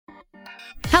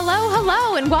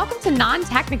Hello, and welcome to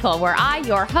Non-Technical, where I,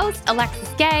 your host, Alexis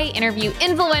Gay, interview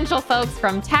influential folks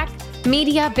from tech,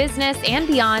 media, business, and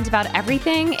beyond about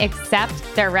everything except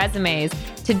their resumes.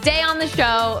 Today on the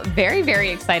show, very, very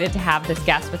excited to have this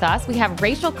guest with us. We have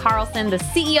Rachel Carlson, the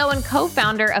CEO and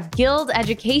co-founder of Guild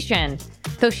Education.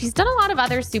 Though she's done a lot of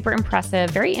other super impressive,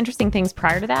 very interesting things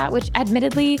prior to that, which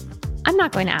admittedly, I'm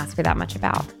not going to ask her that much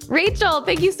about. Rachel,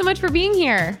 thank you so much for being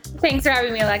here. Thanks for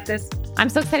having me, Alexis. I'm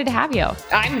so excited to have you.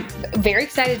 I'm very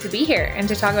excited to be here and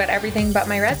to talk about everything but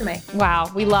my resume.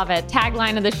 Wow, we love it.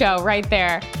 Tagline of the show right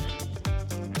there.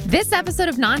 This episode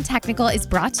of Non-Technical is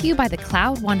brought to you by the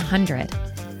Cloud 100.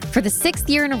 For the 6th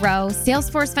year in a row,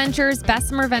 Salesforce Ventures,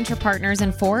 Bessemer Venture Partners,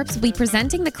 and Forbes will be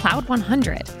presenting the Cloud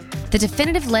 100, the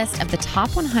definitive list of the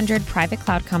top 100 private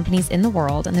cloud companies in the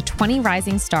world and the 20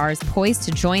 rising stars poised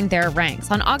to join their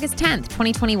ranks on August 10th,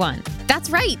 2021. That's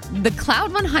right, the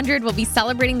Cloud 100 will be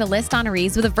celebrating the list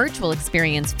honorees with a virtual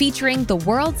experience featuring the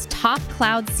world's top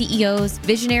cloud CEOs,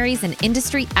 visionaries, and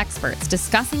industry experts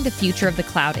discussing the future of the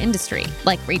cloud industry,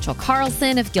 like Rachel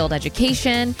Carlson of Guild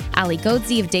Education, Ali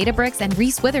Ghodsi of Databricks, and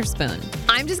Reese Witherspoon.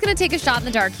 I'm just going to take a shot in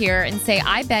the dark here and say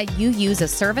I bet you use a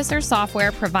service or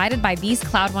software provided by these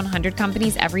Cloud 100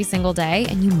 companies every single day,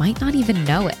 and you might not even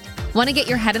know it. Want to get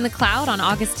your head in the cloud on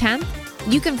August 10th?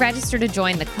 You can register to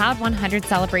join the Cloud 100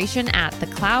 celebration at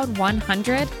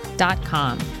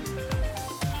thecloud100.com.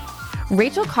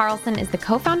 Rachel Carlson is the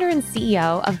co-founder and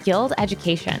CEO of Guild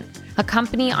Education, a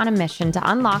company on a mission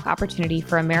to unlock opportunity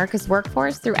for America's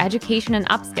workforce through education and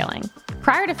upskilling.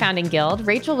 Prior to founding Guild,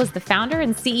 Rachel was the founder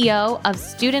and CEO of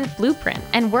Student Blueprint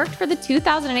and worked for the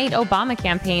 2008 Obama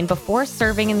campaign before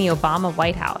serving in the Obama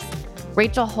White House.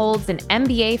 Rachel holds an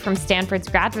MBA from Stanford's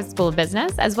Graduate School of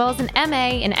Business, as well as an MA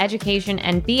in Education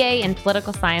and BA in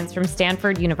Political Science from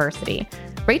Stanford University.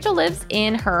 Rachel lives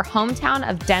in her hometown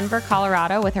of Denver,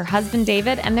 Colorado, with her husband,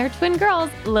 David, and their twin girls,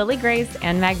 Lily Grace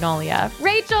and Magnolia.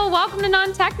 Rachel, welcome to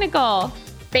Non-Technical.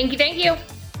 Thank you.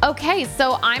 Okay,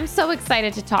 so I'm so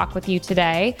excited to talk with you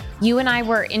today. You and I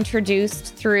were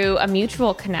introduced through a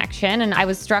mutual connection, and I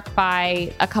was struck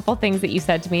by a couple things that you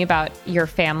said to me about your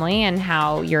family and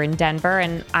how you're in Denver,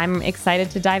 and I'm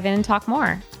excited to dive in and talk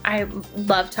more. I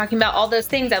love talking about all those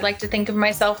things. I like to think of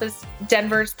myself as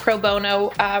Denver's pro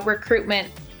bono recruitment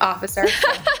officer.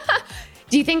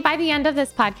 Do you think by the end of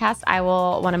this podcast, I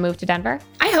will want to move to Denver?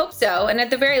 I hope so. And at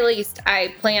the very least,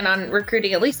 I plan on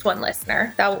recruiting at least one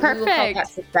listener. Perfect. We will call that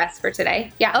success for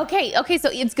today. Yeah. Okay. So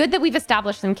it's good that we've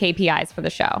established some KPIs for the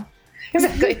show.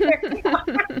 Exactly.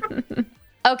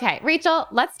 Okay, Rachel,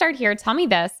 let's start here. Tell me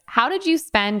this. How did you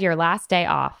spend your last day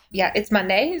off? Yeah, it's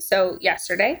Monday. So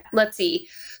yesterday. Let's see.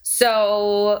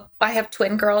 So I have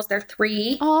twin girls. They're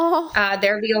 3. Oh.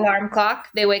 They're the alarm clock.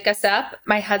 They wake us up.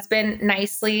 My husband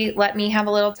nicely let me have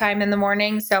a little time in the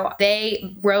morning. So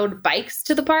they rode bikes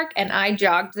to the park and I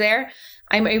jogged there.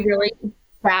 I'm a really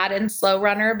bad and slow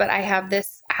runner, but I have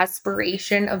this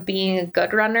aspiration of being a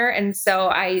good runner. And so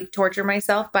I torture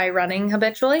myself by running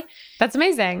habitually. That's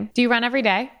amazing. Do you run every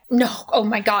day? No. Oh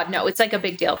my God. No, it's like a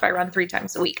big deal if I run 3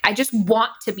 times a week. I just want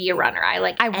to be a runner.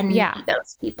 I envy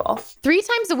those people. 3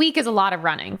 times a week is a lot of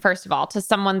running, first of all, to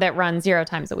someone that runs 0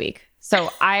 times a week.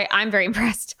 So I'm very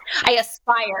impressed. I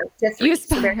aspire to 3. You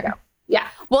aspire. So there you go. Yeah.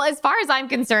 Well, as far as I'm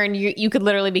concerned, you could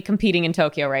literally be competing in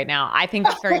Tokyo right now. I think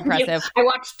that's very impressive. I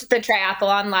watched the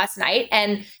triathlon last night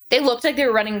and they looked like they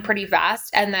were running pretty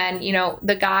fast. And then,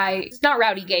 the guy, it's not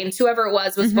Rowdy Gaines, whoever it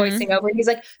was voicing over. He's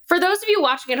like, for those of you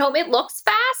watching at home, it looks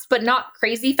fast, but not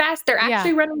crazy fast. They're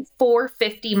actually running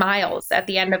 450 miles at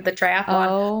the end of the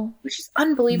triathlon, which is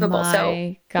unbelievable.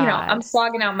 So, God. I'm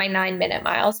slogging out my 9-minute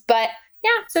miles, but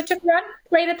yeah, so took a run,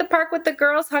 played at the park with the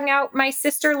girls, hung out. My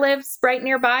sister lives right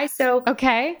nearby, so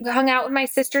hung out with my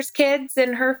sister's kids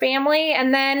and her family.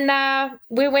 And then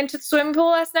we went to the swimming pool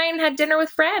last night and had dinner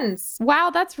with friends. Wow,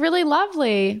 that's really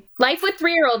lovely. Life with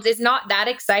 3-year-olds is not that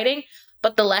exciting,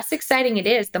 but the less exciting it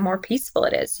is, the more peaceful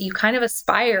it is. You kind of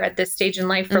aspire at this stage in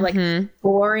life for like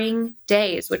boring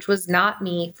days, which was not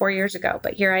me 4 years ago,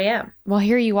 but here I am. Well,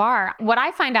 here you are. What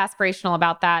I find aspirational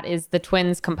about that is the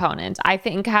twins component. I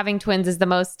think having twins is the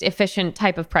most efficient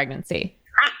type of pregnancy.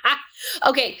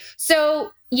 Okay,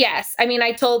 so yes. I mean,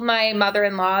 I told my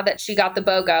mother-in-law that she got the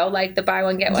BOGO, like the buy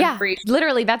one, get one free.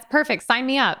 Literally, that's perfect. Sign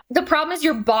me up. The problem is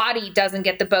your body doesn't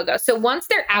get the BOGO. So once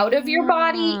they're out of your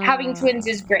body, having twins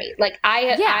is great. Like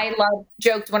I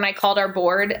joked when I called our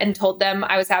board and told them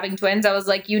I was having twins. I was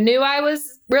like, you knew I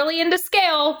was really into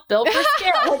scale, built for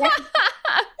scale.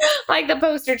 Like the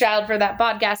poster child for that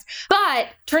podcast. But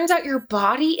turns out your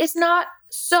body is not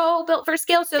so built for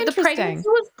scale. So the pregnancy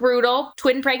was brutal.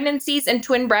 Twin pregnancies and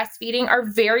twin breastfeeding are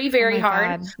very, very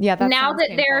hard. God. Yeah. Now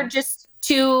that they're just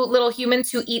two little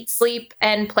humans who eat, sleep,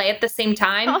 and play at the same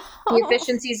time. The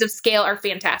efficiencies of scale are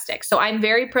fantastic. So I'm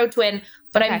very pro twin,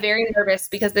 but I'm very nervous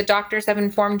because the doctors have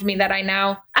informed me that I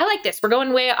like this. We're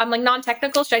going way on like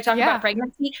non-technical. Should I talk about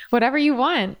pregnancy? Whatever you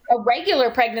want. A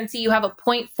regular pregnancy, you have a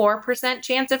 0.4%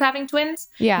 chance of having twins.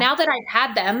 Yeah. Now that I've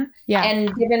had them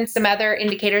and given some other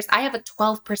indicators, I have a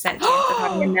 12% chance of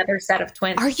having another set of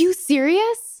twins. Are you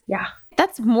serious? Yeah.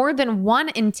 That's more than 1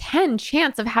 in 10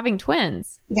 chance of having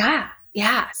twins. Yeah.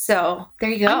 Yeah. So there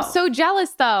you go. I'm so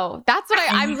jealous though. That's what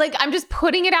I'm like. I'm just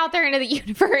putting it out there into the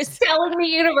universe. Telling the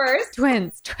universe.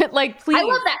 Twins. Like, please. I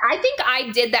love that. I think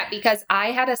I did that because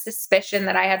I had a suspicion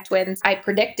that I had twins. I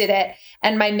predicted it.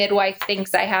 And my midwife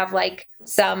thinks I have like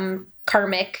some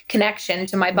karmic connection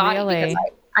to my body because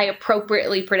I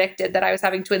appropriately predicted that I was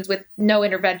having twins with no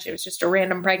intervention. It was just a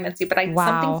random pregnancy. But I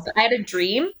had a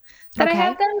dream that I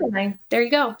had them, and there you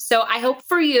go. So I hope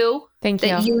for you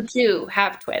that you too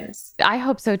have twins. I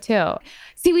hope so too.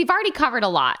 See, we've already covered a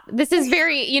lot. This is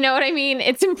very, you know what I mean?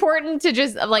 It's important to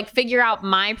just like figure out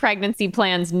my pregnancy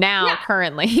plans now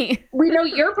currently. We know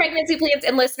your pregnancy plans,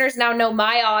 and listeners now know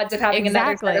my odds of having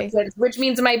another set of twins, which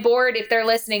means my board, if they're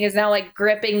listening, is now like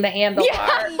gripping the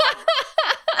handlebar.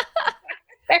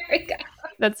 There we go.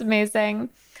 That's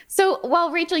amazing. So,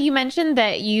 well, Rachel, you mentioned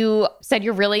that you said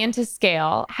you're really into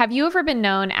scale. Have you ever been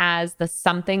known as the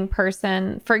something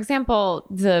person? For example,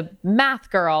 the math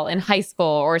girl in high school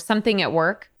or something at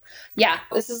work? Yeah,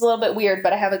 this is a little bit weird,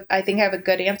 but I think I have a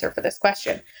good answer for this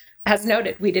question. As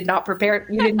noted, we did not prepare.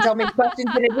 You didn't tell me the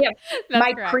questions in advance.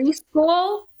 My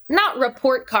preschool, not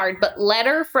report card, but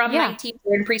letter from my teacher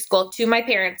in preschool to my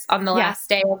parents on the last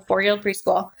day of 4-year-old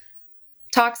preschool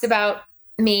talks about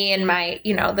me and my,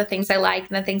 the things I like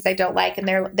and the things I don't like.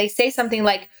 And they say something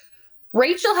like,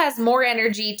 Rachel has more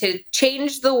energy to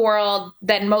change the world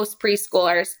than most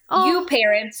preschoolers. You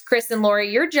parents, Chris and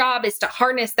Lori, your job is to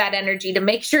harness that energy to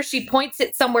make sure she points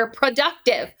it somewhere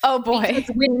productive. Oh boy.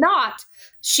 Because when not,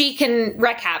 she can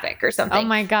wreak havoc or something. Oh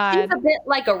my God. She's a bit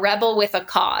like a rebel with a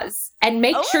cause, and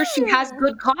make sure she has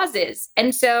good causes.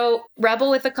 And so rebel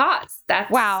with a cause.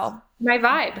 That's my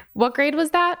vibe. What grade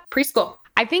was that? Preschool.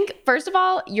 I think, first of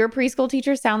all, your preschool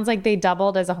teacher sounds like they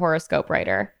doubled as a horoscope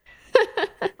writer.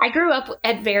 I grew up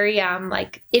at very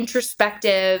like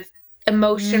introspective,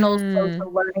 emotional,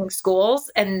 social learning schools.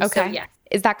 And so, yes.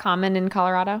 Is that common in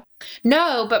Colorado?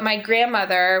 No, but my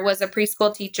grandmother was a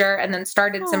preschool teacher and then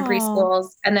started some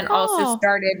preschools and then also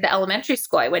started the elementary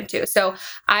school I went to. So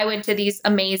I went to these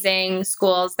amazing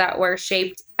schools that were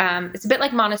shaped. It's a bit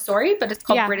like Montessori, but it's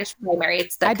called British Primary.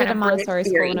 It's the I did a Montessori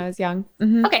school when I was young.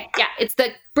 Mm-hmm. Okay. Yeah. It's the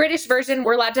British version.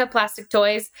 We're allowed to have plastic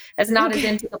toys, as not as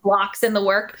into the blocks and the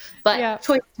work, but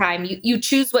choice time. You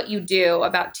choose what you do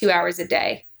about 2 hours a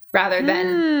day rather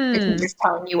than the teachers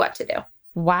telling you what to do.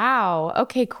 Wow.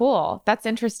 Okay, cool. That's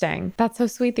interesting. That's so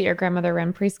sweet that your grandmother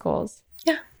ran preschools.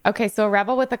 Yeah. Okay, so a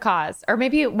rebel with a cause, or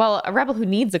maybe, a rebel who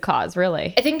needs a cause,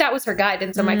 really. I think that was her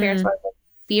guidance. So my parents were like,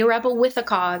 be a rebel with a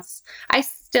cause. I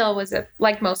still was,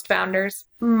 like most founders,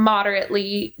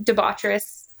 moderately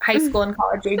debaucherous high school and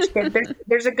college age kid.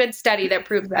 There's a good study that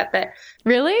proves that.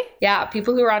 Really? Yeah.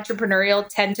 People who are entrepreneurial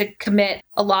tend to commit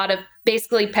a lot of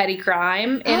basically petty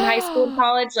crime in high school and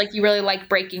college. Like you really like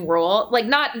breaking rule, like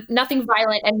nothing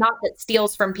violent and not that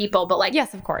steals from people, but like,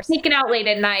 yes, of course, sneaking out late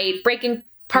at night, breaking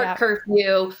park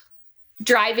curfew,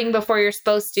 driving before you're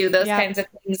supposed to, those kinds of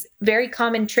things. Very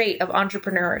common trait of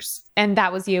entrepreneurs. And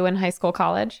that was you in high school,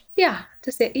 college? Yeah.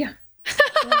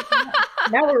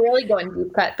 Now we're really going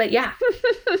deep cut, but yeah,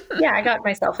 I got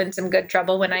myself in some good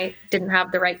trouble when I didn't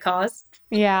have the right cause.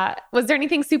 Yeah. Was there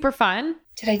anything super fun?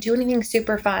 Did I do anything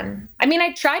super fun? I mean,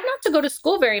 I tried not to go to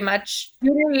school very much.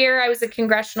 Junior year, I was a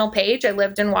congressional page. I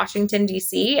lived in Washington,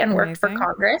 D.C. and worked for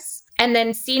Congress. And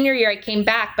then senior year, I came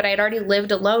back, but I had already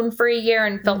lived alone for a year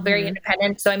and felt very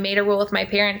independent. So I made a rule with my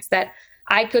parents that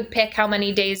I could pick how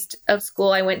many days of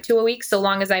school I went to a week, so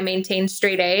long as I maintained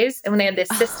straight A's. And when they had this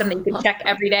system that you could check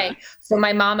every day. So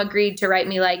my mom agreed to write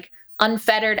me like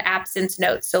unfettered absence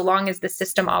notes, so long as the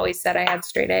system always said I had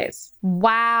straight A's.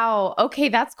 Wow. Okay.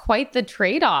 That's quite the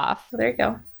trade-off. So there you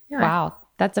go. Yeah. Wow.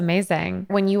 That's amazing.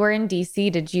 When you were in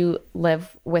DC, did you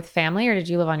live with family or did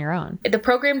you live on your own? The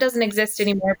program doesn't exist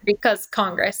anymore because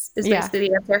Congress is basically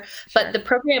the answer. Sure. But the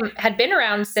program had been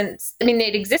around since,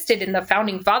 it existed in the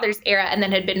founding fathers era and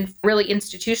then had been really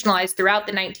institutionalized throughout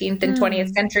the 19th and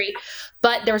 20th century.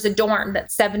 But there was a dorm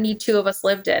that 72 of us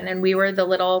lived in, and we were the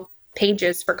little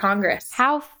pages for Congress.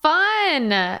 How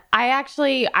fun.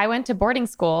 I went to boarding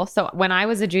school. So when I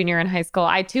was a junior in high school,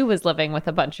 I too was living with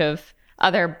a bunch of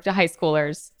other high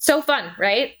schoolers. So fun,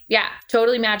 right? Yeah.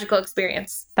 Totally magical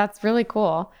experience. That's really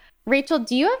cool. Rachel,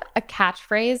 do you have a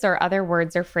catchphrase or other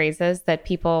words or phrases that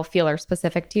people feel are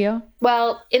specific to you?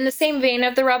 Well, in the same vein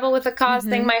of the rebel with a cause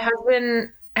thing, my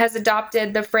husband has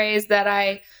adopted the phrase that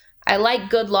I like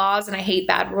good laws and I hate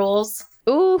bad rules.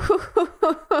 Ooh,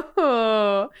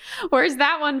 where's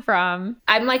that one from?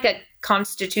 I'm like a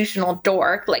constitutional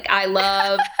dork. Like I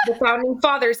love the founding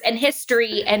fathers and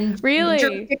history and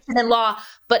jurisdiction and law,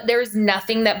 but there's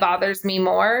nothing that bothers me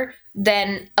more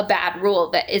than a bad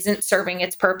rule that isn't serving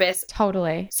its purpose.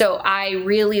 Totally. So I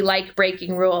really like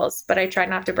breaking rules, but I try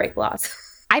not to break laws.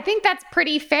 I think that's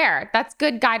pretty fair. That's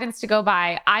good guidance to go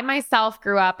by. I myself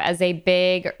grew up as a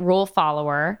big rule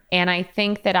follower, and I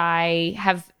think that I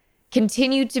have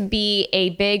continued to be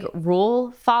a big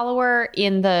rule follower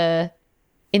in the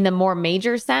more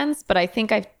major sense. But I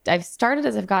think I've started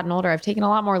as I've gotten older. I've taken a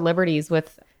lot more liberties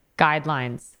with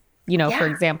guidelines. You know, for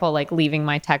example, like leaving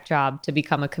my tech job to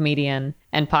become a comedian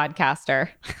and podcaster.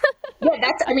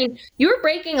 You were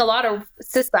breaking a lot of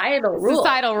societal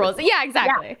rules. Yeah,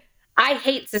 exactly. Yeah. I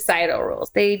hate societal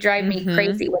rules. They drive me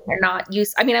crazy when they're not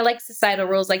used. I mean, I like societal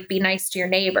rules like be nice to your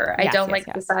neighbor. I don't like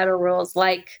societal rules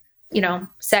like,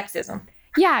 sexism.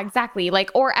 Yeah, exactly.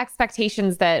 Like, or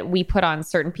expectations that we put on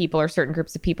certain people or certain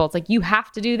groups of people. It's like, you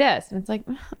have to do this. And it's like,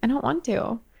 I don't want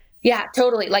to. Yeah,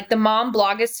 totally. Like the mom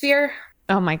blogosphere.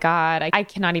 Oh my God. I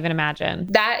cannot even imagine.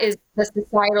 That is the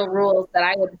societal rules that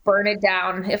I would burn it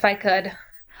down if I could.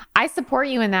 I support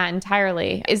you in that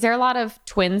entirely. Is there a lot of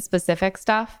twin specific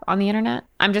stuff on the internet?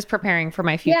 I'm just preparing for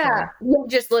my future. Yeah,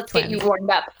 let's get you warmed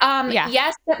up.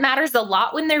 Yes, that matters a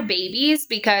lot when they're babies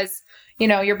because,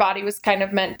 your body was kind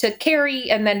of meant to carry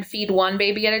and then feed one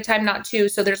baby at a time, not two.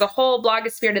 So there's a whole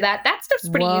blogosphere to that. That stuff's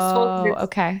pretty useful.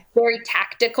 Okay. Very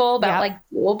tactical about like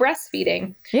dual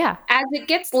breastfeeding. Yeah. As it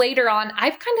gets later on,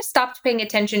 I've kind of stopped paying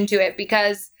attention to it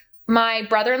because my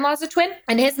brother-in-law's a twin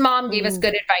and his mom gave us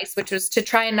good advice, which was to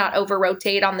try and not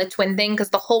over-rotate on the twin thing because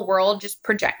the whole world just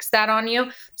projects that on you.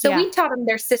 So we taught them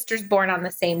their sisters born on the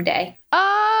same day.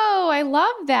 Oh, I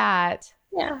love that.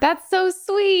 Yeah. That's so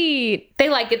sweet. They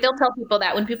like it. They'll tell people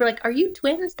that when people are like, are you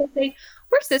twins? They'll say,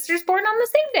 we're sisters born on the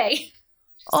same day.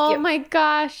 Oh my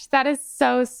gosh, that is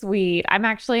so sweet. I'm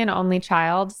actually an only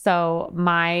child, so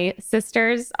my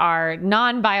sisters are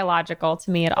non-biological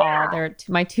to me at all. They're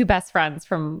my two best friends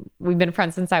we've been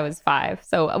friends since I was 5.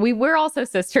 So we're also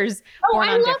sisters born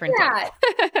on different days.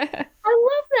 I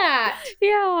love that.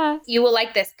 Yeah. You will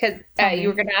like this because you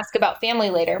were going to ask about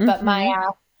family later, but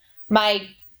my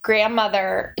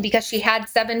grandmother, because she had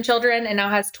 7 children and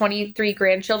now has 23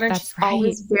 grandchildren, she's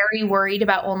always very worried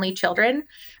about only children.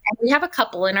 And we have a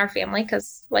couple in our family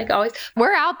because, like always,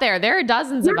 we're out there. There are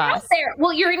dozens of us. Out there.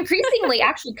 Well, you're increasingly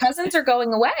actually cousins are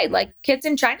going away. Like kids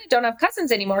in China don't have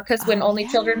cousins anymore because when only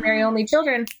children marry only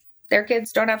children, their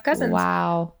kids don't have cousins.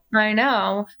 Wow. I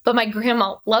know. But my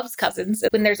grandma loves cousins.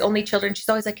 When there's only children, she's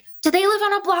always like, do they live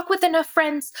on a block with enough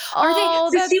friends? Are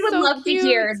they? So she would love to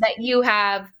hear that you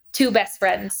have 2 best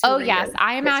friends. Oh, yes.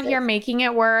 I am out here making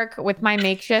it work with my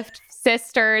makeshift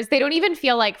sisters. They don't even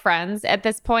feel like friends at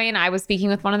this point. I was speaking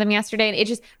with one of them yesterday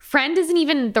and friend isn't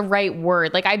even the right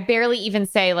word. Like I barely even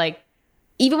say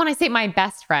even when I say my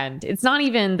best friend, it's not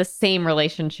even the same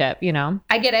relationship,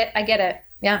 I get it.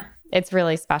 Yeah. It's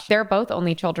really special. They're both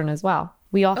only children as well.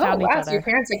 We all found each other. So your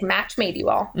parents match made you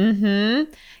all.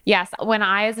 Mm-hmm. Yes. When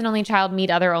I, as an only child, meet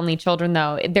other only children,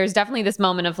 though, there's definitely this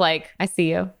moment of like, I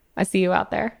see you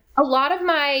out there. A lot of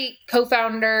my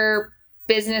co-founder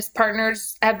business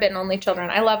partners have been only children.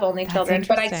 I love only children,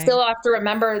 but I still have to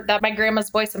remember that my grandma's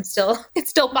voice, it still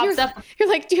pops up. You're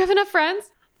like, do you have enough friends?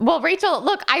 Well, Rachel,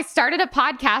 look, I started a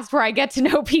podcast where I get to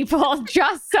know people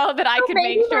just so that I can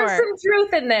make sure. There's some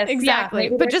truth in this. Exactly.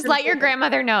 But just let your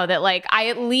grandmother know that I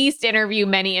at least interview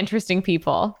many interesting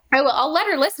people. I will. I'll let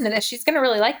her listen to this. She's going to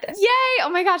really like this. Yay. Oh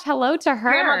my gosh. Hello to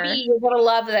her. Grandma B, you're going to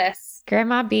love this.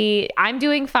 Grandma B, I'm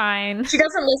doing fine. She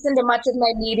doesn't listen to much of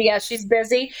my media. She's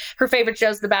busy. Her favorite show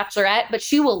is The Bachelorette, but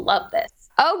she will love this.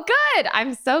 Oh, good.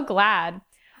 I'm so glad.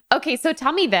 Okay, so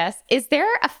tell me this. Is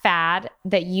there a fad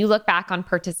that you look back on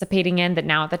participating in that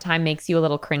now at the time makes you a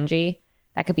little cringy?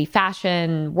 That could be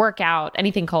fashion, workout,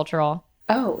 anything cultural.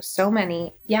 Oh, so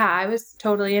many. Yeah, I was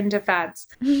totally into fads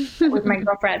with my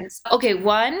girlfriends. Okay,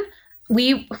 one,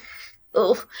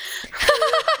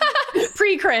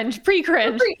 Pre-cringe.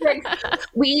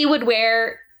 We would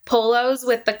wear polos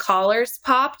with the collars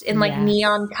popped in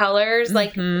neon colors,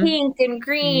 like pink and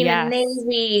green and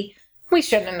navy. We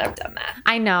shouldn't have done that.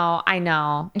 I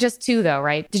know. Just 2 though,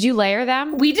 right? Did you layer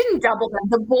them? We didn't double them.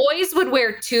 The boys would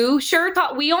wear 2 shirts.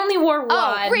 We only wore 1.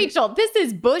 Oh, Rachel, this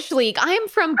is Bush League. I am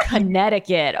from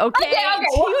Connecticut, okay?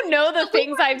 Do you know the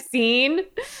things I've seen?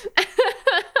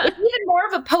 It's even more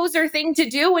of a poser thing to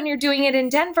do when you're doing it in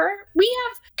Denver. We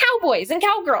have cowboys and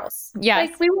cowgirls. Yes.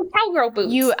 Like we were cowgirl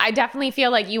boots. I definitely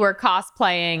feel like you were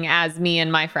cosplaying as me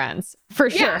and my friends, for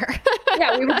sure.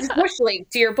 Yeah, we were just Bush League,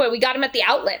 to your point. We got them at the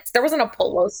outlets. There wasn't a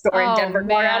polo store in Denver,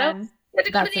 Colorado. We had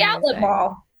to go to the outlet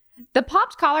mall. The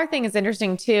popped collar thing is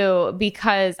interesting too,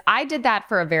 because I did that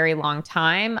for a very long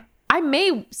time. I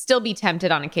may still be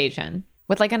tempted on occasion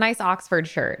with like a nice Oxford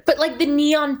shirt. But like the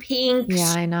neon pink.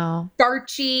 Yeah, I know.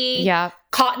 Starchy.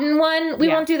 Cotton one. We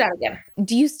won't do that again.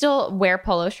 Do you still wear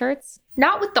polo shirts?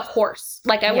 Not with the horse.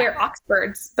 Like I wear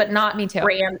Oxfords, but not Me too.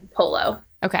 brand polo.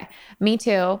 Okay. Me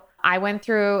too. I went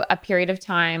through a period of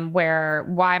time where,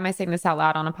 why am I saying this out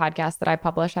loud on a podcast that I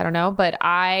publish? I don't know. But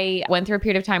I went through a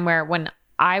period of time where when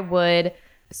I would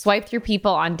swipe through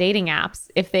people on dating apps,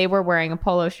 if they were wearing a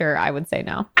polo shirt, I would say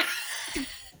no.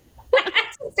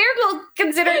 That's hysterical,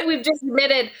 considering we've just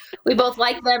admitted we both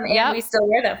like them and we still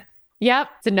wear them. Yep.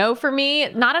 It's a no for me.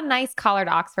 Not a nice collared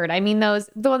Oxford. I mean, the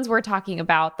ones we're talking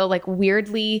about, the like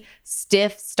weirdly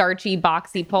stiff, starchy,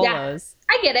 boxy polos.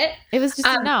 Yeah, I get it. It was just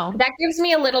a no. That gives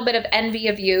me a little bit of envy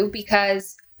of you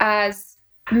because as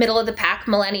middle of the pack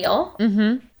millennial,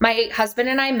 my husband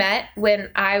and I met when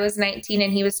I was 19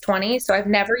 and he was 20. So I've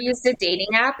never used a dating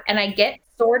app and I get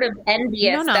sort of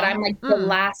envious that I'm like the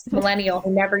last millennial who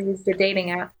never used a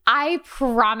dating app. I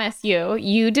promise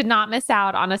you did not miss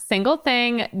out on a single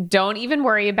thing. Don't even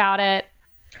worry about it.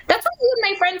 That's what you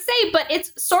and my friends say, but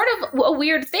it's sort of a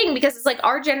weird thing because it's like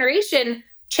our generation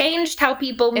changed how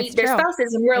people meet their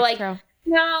spouses. And we're true.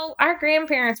 No, our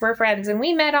grandparents were friends and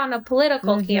we met on a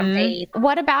political campaign.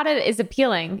 What about it is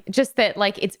appealing? Just that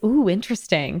like, it's,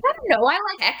 interesting. I don't know.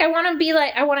 I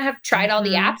want to have tried all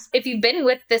the apps. If you've been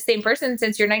with the same person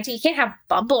since you're 19, you can't have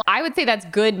Bumble. I would say that's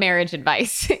good marriage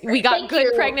advice. We got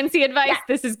good pregnancy advice. Yeah.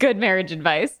 This is good marriage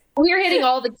advice. We're hitting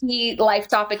all the key life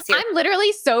topics here. I'm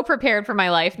literally so prepared for my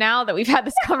life now that we've had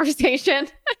this conversation.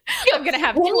 I'm going to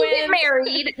have when twins. You get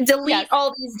married, delete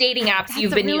all these dating apps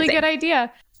you've been using. That's a really good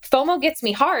idea. FOMO gets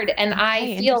me hard, and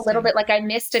I feel a little bit like I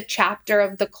missed a chapter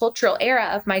of the cultural era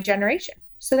of my generation.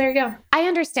 So there you go. I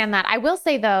understand that. I will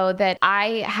say, though, that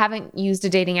I haven't used a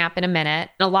dating app in a minute.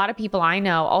 And a lot of people I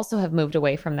know also have moved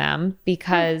away from them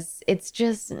because it's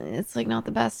like not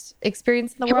the best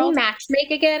experience in the world. Can we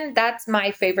matchmake again? That's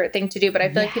my favorite thing to do, but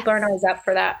I feel like people aren't always up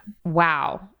for that.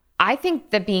 Wow. I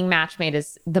think that being matchmade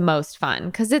is the most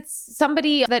fun because it's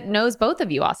somebody that knows both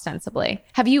of you ostensibly.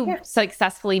 Have you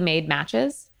successfully made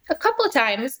matches? A couple of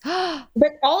times,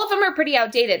 but all of them are pretty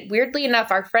outdated. Weirdly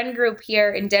enough, our friend group here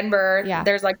in Denver,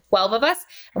 there's like 12 of us,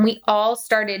 and we all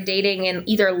started dating in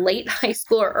either late high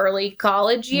school or early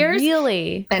college years.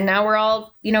 Really? And now we're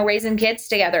all, raising kids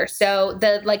together. So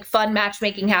the like fun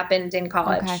matchmaking happened in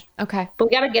college. Okay. But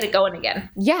we got to get it going again.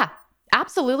 Yeah.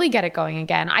 Absolutely get it going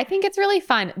again. I think it's really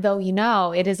fun, though,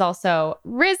 it is also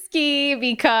risky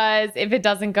because if it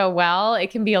doesn't go well,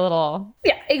 it can be a little...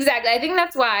 Yeah, exactly. I think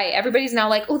that's why everybody's now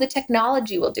like, oh, the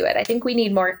technology will do it. I think we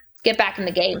need more, get back in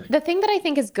the game. The thing that I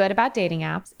think is good about dating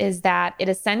apps is that it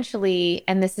essentially,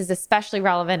 and this is especially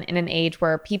relevant in an age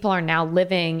where people are now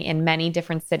living in many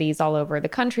different cities all over the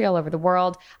country, all over the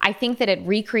world. I think that it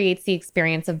recreates the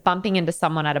experience of bumping into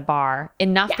someone at a bar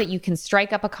enough that you can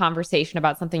strike up a conversation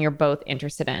about something you're both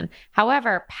interested in.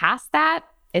 However, past that,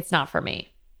 it's not for me.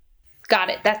 Got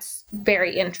it. That's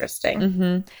very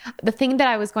interesting. The thing that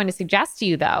I was going to suggest to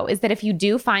you, though, is that if you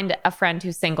do find a friend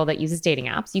who's single that uses dating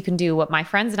apps, you can do what my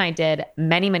friends and I did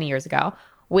many, many years ago,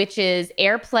 which is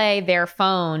AirPlay their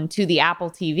phone to the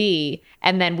Apple TV,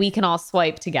 and then we can all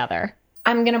swipe together.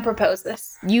 I'm going to propose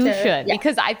this. You should,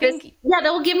 because I think... that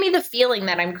will give me the feeling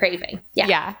that I'm craving.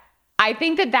 Yeah. I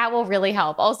think that will really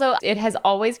help. Also, it has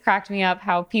always cracked me up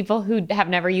how people who have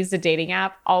never used a dating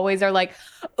app always are like,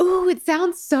 ooh, it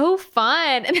sounds so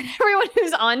fun. And everyone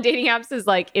who's on dating apps is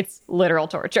like, it's literal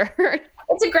torture.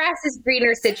 It's a grass is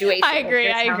greener situation. I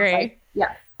agree. Like.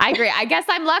 Yeah. I agree. I guess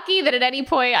I'm lucky that at any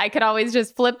point I could always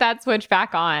just flip that switch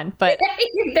back on. But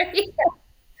there you go.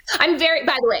 I'm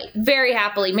by the way, very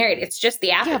happily married. It's just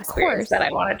the app experience that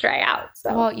I want to try out.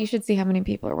 So. Well, you should see how many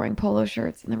people are wearing polo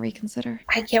shirts and then reconsider.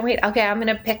 I can't wait. Okay, I'm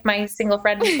going to pick my single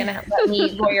friend who's going to let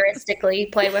me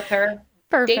voyeuristically play with her.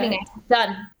 Perfect. Dating app.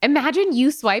 Done. Imagine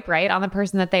you swipe right on the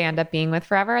person that they end up being with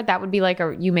forever. That would be like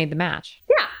you made the match.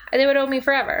 Yeah, they would owe me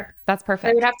forever. That's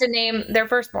perfect. They would have to name their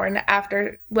firstborn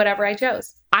after whatever I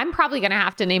chose. I'm probably going to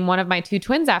have to name one of my 2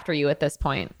 twins after you at this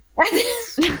point.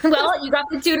 Well, you got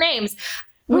the two names.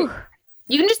 You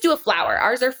can just do a flower.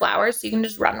 Ours are flowers, so you can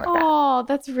just run with that. Oh,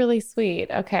 that's really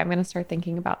sweet. Okay, I'm going to start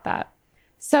thinking about that.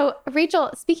 So, Rachel,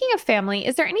 speaking of family,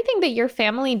 is there anything that your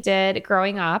family did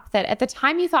growing up that at the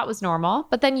time you thought was normal,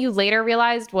 but then you later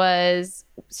realized was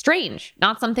strange,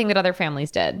 not something that other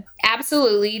families did?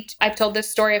 Absolutely. I've told this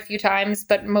story a few times,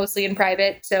 but mostly in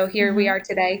private. So here we are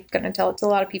today, going to tell it to a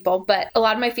lot of people. But a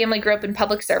lot of my family grew up in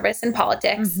public service and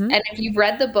politics. And if you've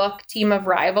read the book Team of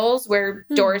Rivals, where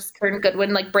Doris Kearns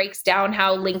Goodwin breaks down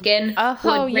how Lincoln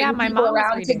would bring people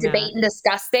around to debate and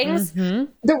discuss things.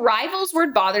 The Rivals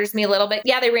word bothers me a little bit.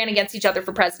 Yeah, they ran against each other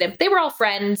for president. But they were all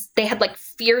friends. They had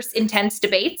fierce, intense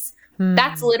debates.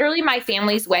 That's literally my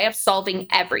family's way of solving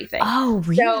everything. Oh,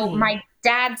 really? So my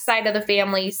dad's side of the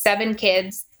family, 7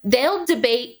 kids, they'll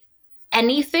debate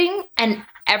anything and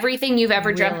everything you've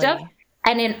ever dreamt of.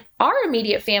 And in our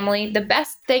immediate family, the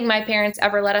best thing my parents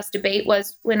ever let us debate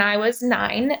was when I was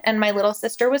 9 and my little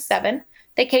sister was 7.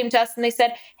 They came to us and they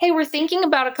said, hey, we're thinking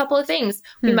about a couple of things.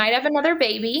 We might have another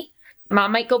baby.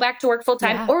 Mom might go back to work full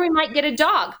time, or we might get a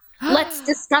dog. Let's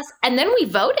discuss. And then we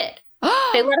voted.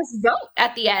 They let us vote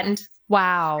at the end.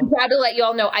 Wow. I'm proud to let you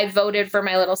all know I voted for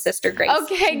my little sister, Grace.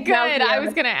 Okay, good. I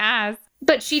was going to ask.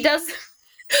 But she does.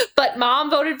 But mom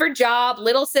voted for job.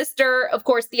 Little sister, of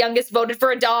course, the youngest, voted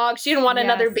for a dog. She didn't want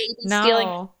another baby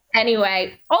stealing.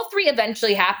 Anyway, all 3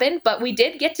 eventually happened, but we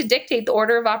did get to dictate the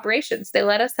order of operations. They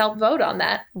let us help vote on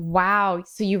that. Wow.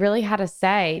 So you really had a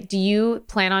say. Do you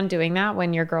plan on doing that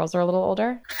when your girls are a little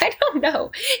older? I don't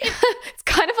know. It's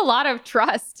kind of a lot of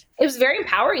trust. It was very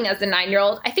empowering as a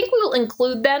 9-year-old. I think we will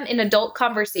include them in adult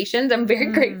conversations. I'm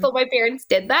very grateful my parents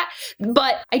did that.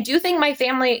 But I do think my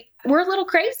family, we're a little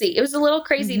crazy. It was a little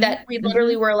crazy that we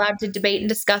literally were allowed to debate and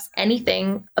discuss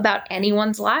anything about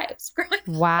anyone's lives.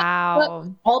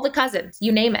 Wow. All the cousins,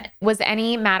 you name it. Was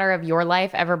any matter of your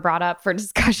life ever brought up for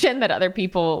discussion that other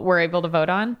people were able to vote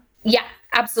on? Yeah,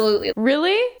 absolutely.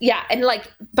 Really? Yeah. And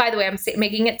by the way, I'm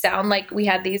making it sound like we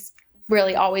had these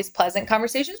really always pleasant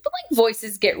conversations, but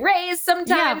voices get raised sometimes.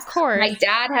 Yeah, of course. My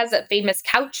dad has a famous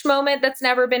couch moment that's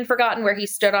never been forgotten where he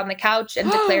stood on the couch and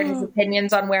declared his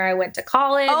opinions on where I went to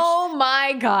college. Oh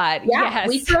my God. Yeah, yes.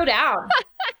 We throw down.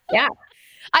 Yeah.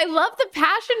 I love the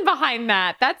passion behind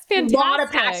that. That's fantastic. A lot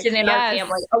of passion in our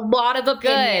family. A lot of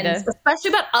opinions,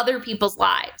 especially about other people's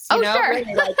lives. You know? Sure.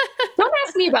 Really, don't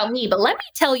ask me about me, but let me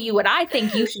tell you what I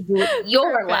think you should do with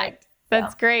your life.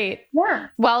 That's great. Yeah.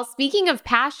 Well, speaking of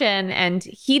passion and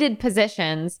heated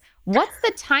positions, what's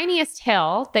the tiniest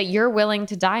hill that you're willing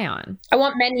to die on? I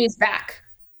want menus back.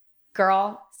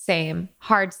 Girl, same.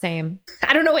 Hard same.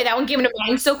 I don't know why that one came into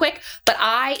mind so quick, but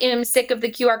I am sick of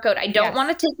the QR code. I don't want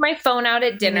to take my phone out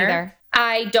at dinner.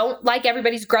 I don't like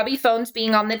everybody's grubby phones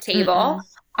being on the table.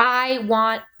 I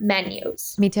want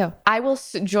menus. Me too. I will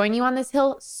join you on this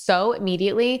hill so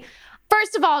immediately.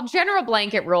 First of all, general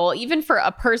blanket rule, even for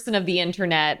a person of the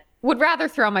internet, would rather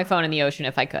throw my phone in the ocean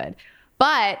if I could.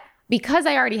 But because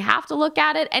I already have to look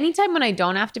at it, anytime when I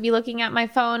don't have to be looking at my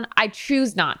phone, I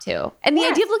choose not to. And the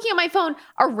idea of looking at my phone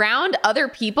around other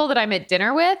people that I'm at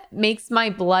dinner with makes my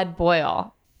blood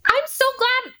boil. I'm so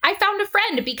glad I found a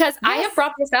friend because I have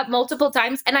brought this up multiple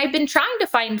times and I've been trying to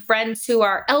find friends who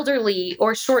are elderly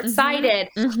or short-sighted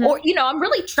or, I'm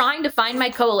really trying to find my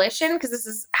coalition because this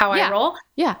is how I roll.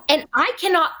 Yeah. And I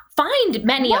cannot find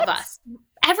many of us.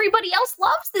 Everybody else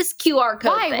loves this QR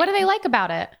code. Why? Thing. What do they like about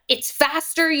it? It's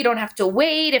faster. You don't have to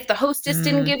wait. If the hostess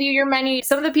didn't give you your menu,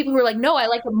 some of the people who are like, no, I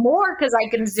like it more because I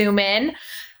can zoom in.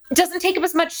 It doesn't take up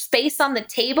as much space on the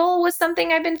table was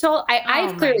something I've been told.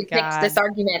 I've clearly picked this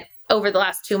argument over the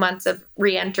last 2 months of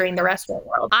re-entering the restaurant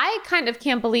world. I kind of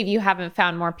can't believe you haven't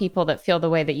found more people that feel the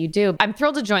way that you do. I'm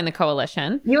thrilled to join the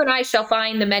coalition. You and I shall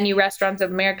find the menu restaurants of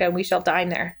America and we shall dine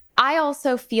there. I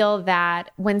also feel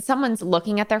that when someone's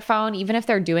looking at their phone, even if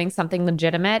they're doing something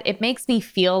legitimate, it makes me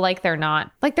feel like they're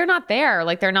not there,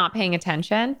 like they're not paying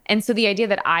attention. And so the idea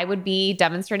that I would be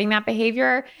demonstrating that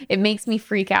behavior, it makes me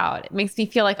freak out. It makes me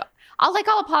feel like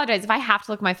I'll apologize if I have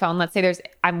to look at my phone. Let's say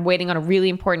I'm waiting on a really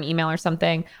important email or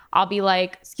something. I'll be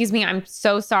like, excuse me, I'm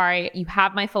so sorry. You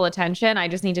have my full attention. I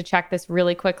just need to check this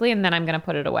really quickly and then I'm going to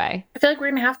put it away. I feel like we're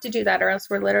going to have to do that or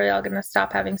else we're literally all going to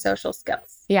stop having social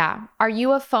skills. Yeah. Are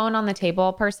you a phone on the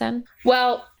table person?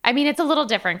 Well, I mean, it's a little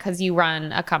different because you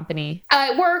run a company.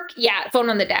 At work, phone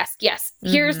on the desk. Yes.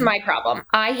 Here's my problem.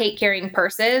 I hate carrying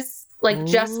purses.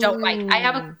 Just don't like. I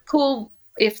have a cool,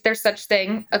 if there's such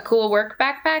thing, a cool work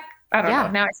backpack. I don't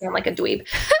know. Now I sound like a dweeb.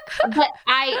 But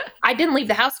I didn't leave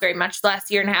the house very much the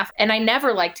last year and a half, and I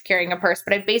never liked carrying a purse,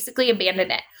 but I basically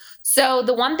abandoned it. So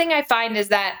the one thing I find is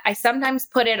that I sometimes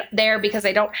put it there because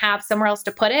I don't have somewhere else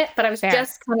to put it. But I was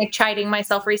just kind of chiding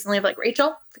myself recently of like, Rachel,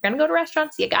 if you're going to go to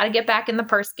restaurants, you got to get back in the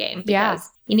purse game because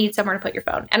you need somewhere to put your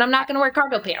phone. And I'm not going to wear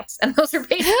cargo pants. And those are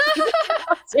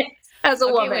basically as a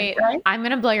woman. Wait. Right? I'm going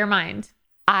to blow your mind.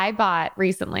 I bought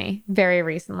recently, very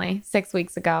recently, 6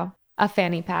 weeks ago, a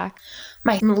fanny pack.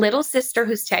 My little sister,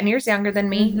 who's 10 years younger than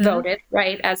me, voted,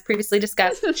 right? As previously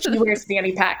discussed, she wears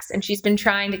fanny packs and she's been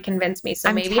trying to convince me.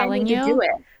 So maybe I need to do it.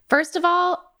 First of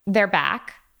all, they're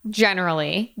back.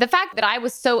 Generally, the fact that I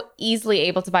was so easily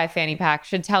able to buy a fanny pack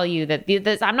should tell you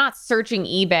that I'm not searching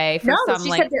eBay for some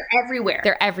she said they're everywhere.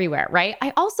 They're everywhere, right?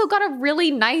 I also got a really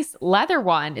nice leather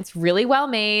one. It's really well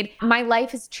made. My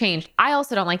life has changed. I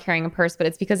also don't like carrying a purse, but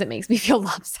it's because it makes me feel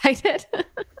lopsided.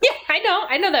 Yeah,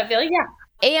 I know that feeling. Yeah.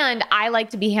 And I like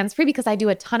to be hands-free because I do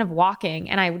a ton of walking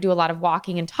and I do a lot of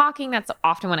walking and talking. That's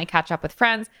often when I catch up with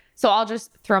friends. So I'll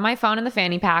just throw my phone in the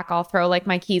fanny pack. I'll throw like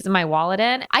my keys and my wallet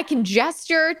in. I can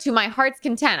gesture to my heart's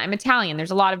content. I'm Italian. There's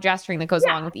a lot of gesturing that goes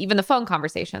along with even the phone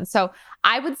conversation. So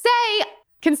I would say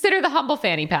consider the humble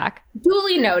fanny pack.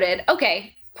 Duly noted.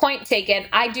 Okay. Point taken.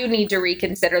 I do need to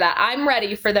reconsider that. I'm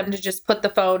ready for them to just put the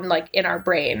phone like in our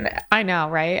brain. I know,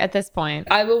 right? At this point,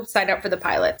 I will sign up for the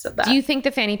pilots of that. Do you think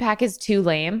the fanny pack is too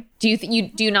lame? Do you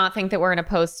do not think that we're in a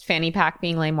post fanny pack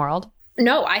being lame world?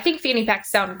 No, I think fanny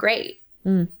packs sound great.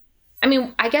 I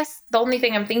mean, I guess the only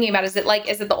thing I'm thinking about is it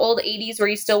the old 80s where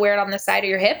you still wear it on the side of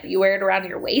your hip? You wear it around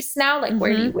your waist now? Like,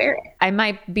 where do you wear it? I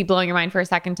might be blowing your mind for a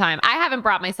second time. I haven't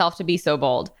brought myself to be so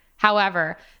bold.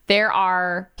 However, there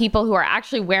are people who are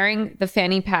actually wearing the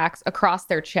fanny packs across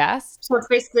their chest. So it's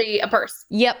basically a purse.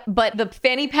 Yep. But the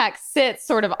fanny pack sits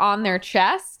sort of on their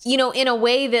chest, in a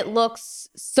way that looks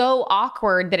so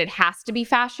awkward that it has to be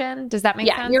fashion. Does that make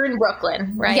sense? Yeah, you're in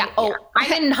Brooklyn, right? Yeah. Oh,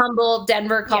 I'm in humble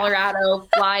Denver, Colorado,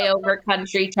 flyover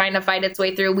country trying to fight its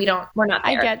way through. We're not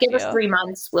there. Give us 3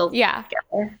 months. We'll get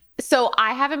there. So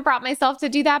I haven't brought myself to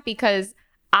do that because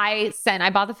I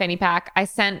bought the fanny pack. I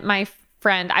sent my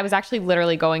friend, I was actually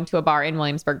literally going to a bar in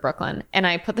Williamsburg, Brooklyn, and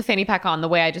I put the fanny pack on the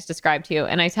way I just described to you.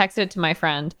 And I texted it to my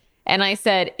friend and I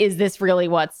said, is this really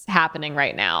what's happening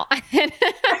right now?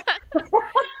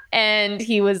 And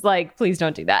he was like, please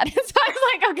don't do that. So I was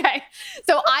like, okay.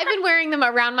 So I've been wearing them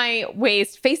around my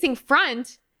waist facing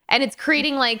front and it's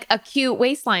creating like a cute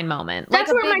waistline moment.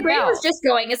 That's where my brain was just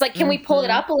going. It's like, can we pull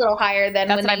it up a little higher than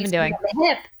That's what I've been doing. The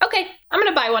hip? Okay, I'm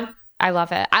going to buy one. I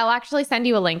love it. I'll actually send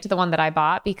you a link to the one that I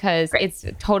bought because it's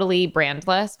totally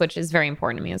brandless, which is very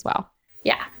important to me as well.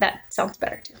 Yeah, that sounds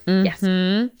better too.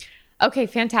 Yes. Okay,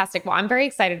 fantastic. Well, I'm very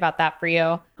excited about that for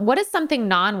you. What is something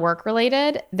non-work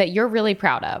related that you're really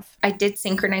proud of? I did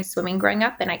synchronized swimming growing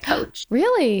up and I coached.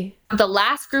 Really? The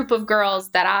last group of girls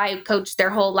that I coached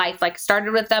their whole life, like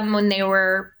started with them when they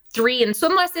were 3 in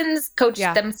swim lessons, coached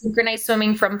them synchronized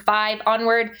swimming from 5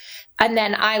 onward. And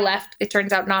then I left. It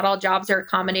turns out not all jobs are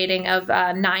accommodating of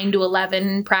 9 to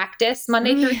 11 practice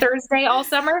Monday through Thursday all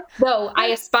summer. Though I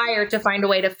aspire to find a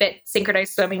way to fit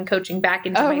synchronized swimming coaching back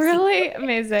into my really? season.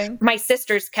 Amazing. My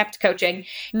sisters kept coaching.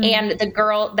 And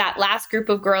that last group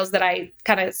of girls that I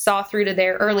kind of saw through to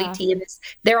their early teens,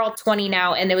 they're all 20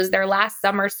 now. And it was their last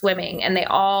summer swimming. And they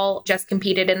all just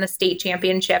competed in the state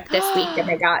championship this week. And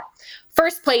they got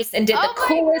first place and did the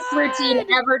coolest routine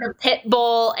ever to pit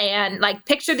bull and like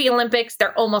picture the Olympics.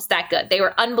 They're almost that good. They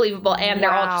were unbelievable. And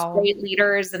they're all just great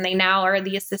leaders. And they now are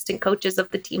the assistant coaches of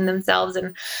the team themselves.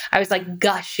 And I was like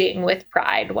gushing with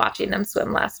pride watching them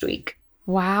swim last week.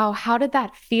 Wow. How did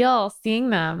that feel seeing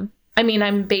them? I mean,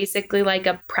 I'm basically like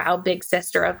a proud big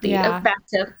sister of the back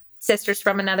to sisters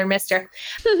from another mister.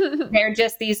 They're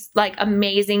just these like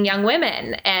amazing young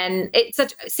women. And it's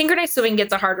synchronized swimming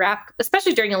gets a hard rap,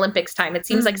 especially during Olympics time. It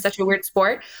seems like such a weird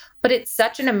sport, but it's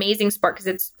such an amazing sport because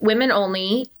it's women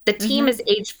only. The team is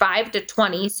age 5 to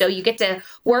 20. So you get to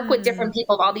work with different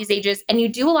people of all these ages and you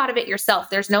do a lot of it yourself.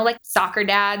 There's no like soccer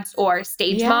dads or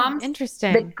stage moms.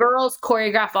 Interesting. The girls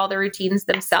choreograph all the routines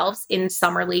themselves in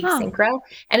summer league synchro.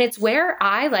 And it's where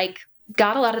I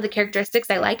got a lot of the characteristics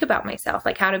I like about myself,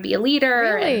 like how to be a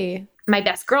leader. Really? My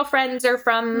best girlfriends are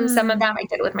from some of them. I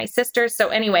did it with my sisters. So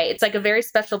anyway, it's like a very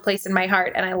special place in my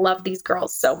heart. And I love these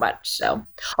girls so much. So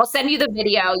I'll send you the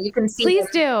video. You can see. Please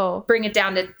do. Bring it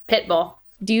down to Pitbull.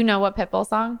 Do you know what Pitbull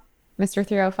song? Mr.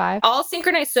 305? All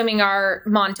synchronized swimming are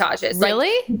montages.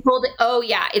 Really?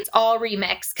 It's all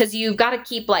remixed because you've got to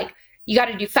keep you got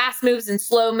to do fast moves and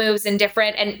slow moves and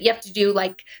different. And you have to do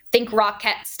think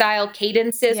Rockette style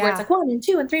cadences where it's like 1 and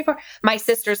 2 and 3, 4. My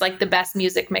sister's like the best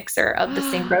music mixer of the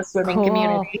synchro swimming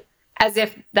community. As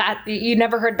if that you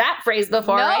never heard that phrase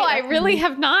before. No, right? I really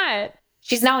have not.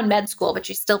 She's now in med school, but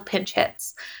she still pinch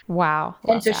hits. Wow.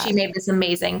 And so she made this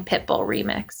amazing Pitbull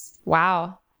remix.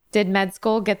 Wow. Did med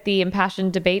school get the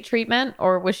impassioned debate treatment,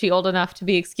 or was she old enough to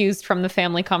be excused from the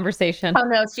family conversation? Oh,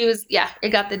 no, she was, it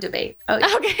got the debate. Oh,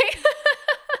 yeah.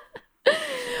 Okay.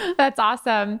 That's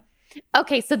awesome.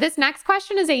 Okay, so this next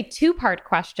question is a two-part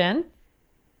question.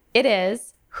 It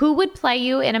is, who would play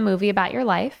you in a movie about your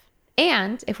life?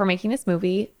 And if we're making this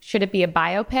movie, should it be a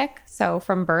biopic, so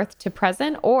from birth to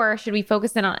present, or should we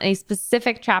focus in on a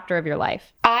specific chapter of your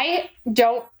life? I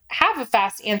don't have a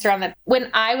fast answer on that. When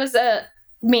I was a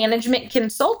management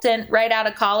consultant right out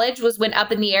of college was when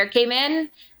Up in the Air came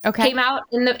out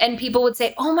and people would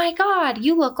say, oh my God,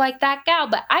 you look like that gal.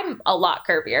 But I'm a lot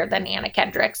curvier than Anna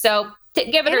Kendrick. So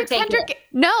give it or take it.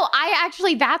 No,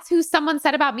 that's who someone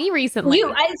said about me recently.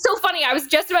 It's so funny. I was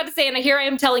just about to say, and here I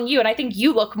am telling you, and I think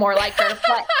you look more like her.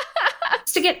 But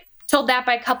to get told that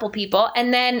by a couple people.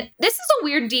 And then this is a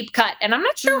weird deep cut, and I'm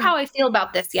not sure how I feel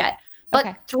about this yet.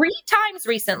 But 3 times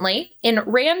recently in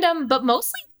random, but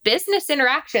mostly business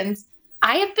interactions,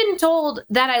 I have been told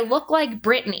that I look like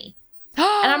Britney.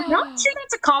 And I'm not sure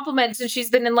that's a compliment since she's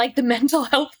been in like the mental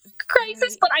health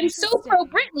crisis, but I'm so pro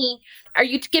Britney. Are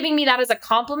you giving me that as a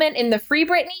compliment in the Free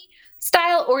Britney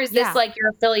style? Or is this like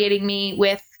you're affiliating me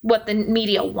with what the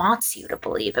media wants you to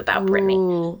believe about Britney?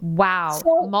 Ooh, wow.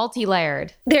 So,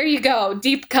 multi-layered. There you go.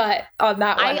 Deep cut on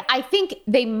that one. I think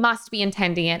they must be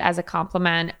intending it as a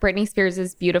compliment. Britney Spears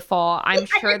is beautiful. I'm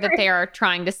sure that they are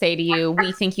trying to say to you,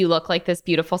 we think you look like this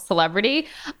beautiful celebrity.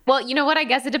 Well, you know what? I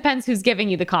guess it depends who's giving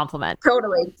you the compliment.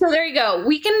 Totally. So there you go.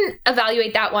 We can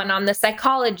evaluate that one on the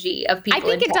psychology of people. I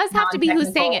think it does have to be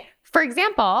who's saying it. For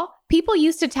example, people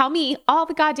used to tell me all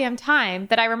the goddamn time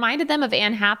that I reminded them of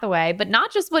Anne Hathaway, but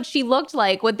not just what she looked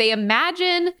like, what they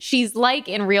imagine she's like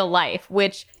in real life,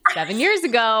 which 7 years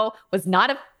ago was not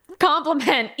a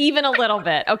compliment even a little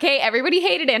bit. Okay. Everybody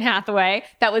hated Anne Hathaway.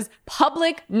 That was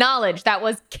public knowledge. That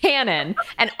was canon.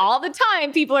 And all the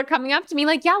time people are coming up to me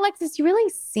like, yeah, Alexis, you really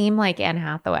seem like Anne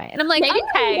Hathaway. And I'm like, maybe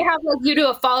okay. Have like you do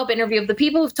a follow-up interview of the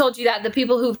people who've told you that, the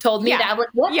people who've told me that. Like,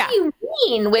 what do you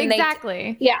mean when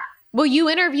exactly. Yeah. Will you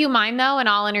interview mine, though, and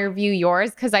I'll interview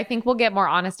yours? Because I think we'll get more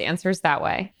honest answers that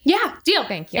way. Yeah, deal.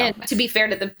 Thank you. And to be fair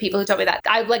to the people who told me that,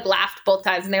 I like laughed both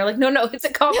times, and they were like, no, it's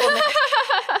a compliment.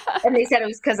 And they said it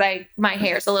was because my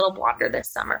hair's a little blonder this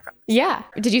summer. Yeah.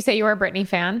 Did you say you were a Britney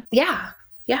fan? Yeah.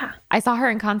 I saw her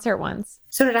in concert once.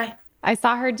 So did I. I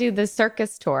saw her do the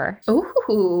circus tour.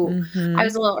 Ooh, I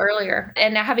was a little earlier.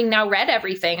 And having now read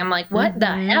everything, I'm like, what the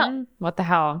hell? What the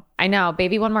hell? I know.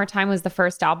 Baby One More Time was the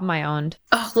first album I owned.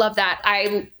 Oh, love that.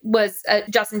 I was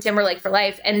Justin Timberlake for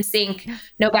life and NSYNC,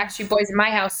 no Backstreet Boys in my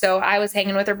house. So I was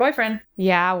hanging with her boyfriend.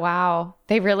 Yeah, wow.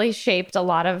 They really shaped a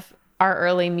lot of our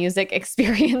early music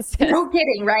experiences. No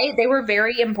kidding, right? They were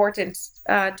very important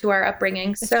to our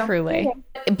upbringing. So truly.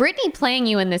 Britney playing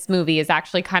you in this movie is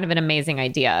actually kind of an amazing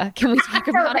idea. Can we talk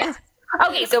about it?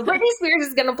 Okay, so Britney Spears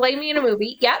is going to play me in a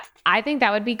movie. Yep. I think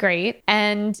that would be great.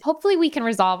 And hopefully we can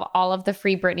resolve all of the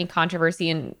Free Britney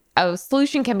controversy and a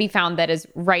solution can be found that is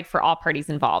right for all parties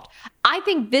involved. I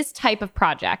think this type of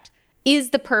project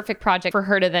is the perfect project for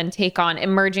her to then take on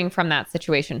emerging from that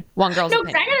situation. One girl's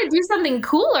opinion. I gotta do something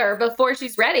cooler before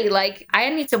she's ready. Like, I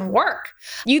need some work.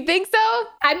 You think so?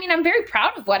 I mean, I'm very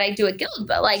proud of what I do at Guild,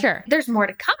 but like, there's more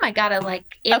to come. I gotta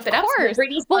like amp it up. So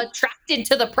Britney's attracted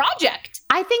to the project.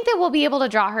 I think that we'll be able to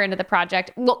draw her into the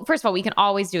project. Well, first of all, we can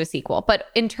always do a sequel, but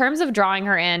in terms of drawing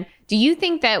her in, do you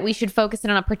think that we should focus in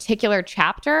on a particular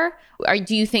chapter? Or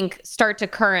do you think start to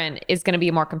current is going to be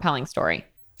a more compelling story?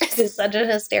 This is such a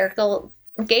hysterical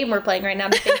game we're playing right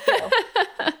now.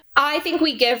 I think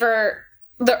we give her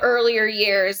the earlier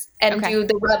years and do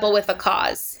the rebel with a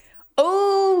cause.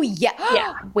 Oh,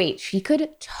 yeah. Wait, she could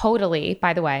totally,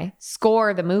 by the way,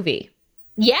 score the movie.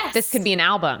 Yes. This could be an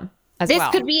album as well.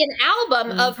 This could be an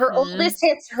album of her oldest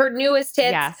hits, her newest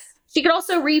hits. Yes. She could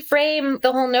also reframe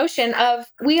the whole notion of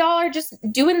we all are just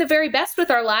doing the very best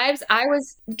with our lives. I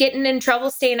was getting in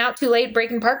trouble, staying out too late,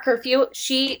 breaking park curfew.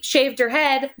 She shaved her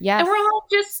head. Yes. And we're all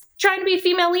just trying to be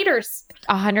female leaders.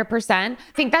 100%. I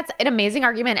think that's an amazing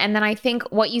argument. And then I think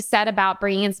what you said about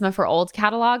bringing in some of her old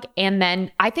catalog, and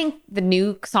then I think the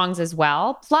new songs as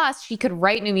well. Plus, she could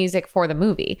write new music for the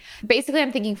movie. Basically,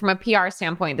 I'm thinking from a PR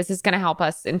standpoint, this is going to help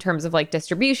us in terms of like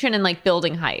distribution and like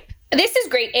building hype. This is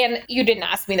great. And you didn't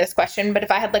ask me this question, but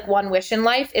if I had like one wish in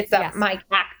life, it's that my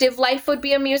active life would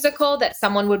be a musical, that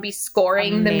someone would be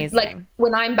scoring them. Like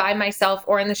when I'm by myself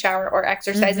or in the shower or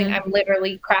exercising, I'm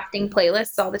literally crafting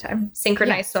playlists all the time. time.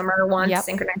 Synchronized swimmer once,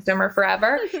 synchronized swimmer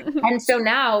forever. And so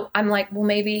now I'm like, well,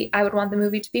 maybe I would want the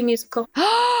movie to be musical.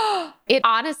 It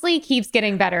honestly keeps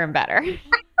getting better and better.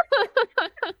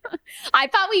 I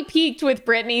thought we peaked with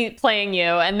Brittany playing you,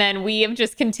 and then we have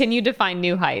just continued to find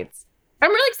new heights. I'm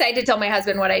really excited to tell my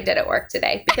husband what I did at work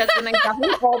today, because when I tell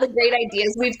him all the great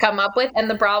ideas we've come up with and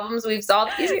the problems we've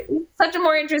solved, it's such a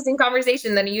more interesting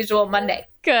conversation than a usual Monday.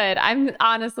 Good. I'm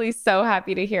honestly so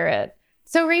happy to hear it.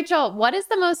 So Rachel, what is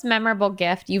the most memorable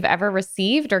gift you've ever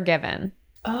received or given?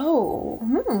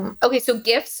 Okay. So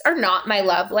gifts are not my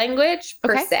love language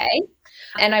per se.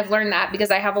 And I've learned that because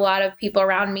I have a lot of people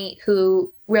around me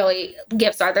who really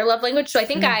gifts are their love language. So I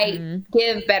think I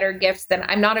give better gifts than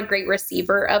I'm not a great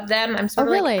receiver of them. I'm sort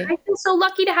of like, I feel so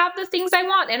lucky to have the things I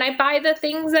want, and I buy the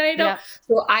things that I don't.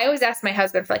 So I always ask my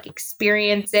husband for like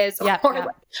experiences.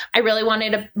 I really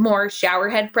wanted a more shower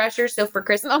head pressure. So for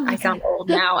Christmas, I sound old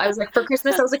now. I was like, for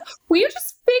Christmas, I was like, will you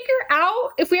just figure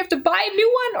out if we have to buy a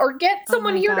new one or get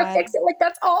someone here to fix it? Like,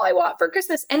 that's all I want for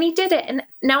Christmas. And he did it. And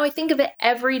now I think of it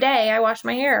every day I wash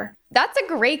my hair. That's a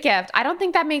great gift. I don't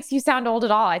think that makes you sound old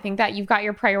at all. I think that you've got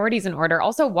your priorities in order.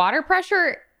 Also, water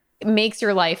pressure makes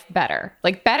your life better.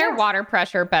 Like better water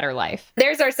pressure, better life.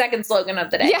 There's our second slogan of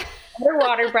the day. Yeah. Better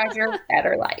water pressure,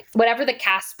 better life. Whatever the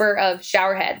Casper of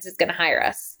shower heads is going to hire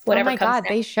us. Whatever oh my God,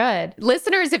 they should.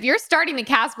 Listeners, if you're starting the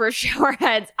Casper of shower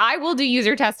heads, I will do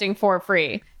user testing for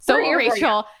free. So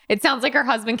Rachel, it sounds like her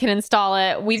husband can install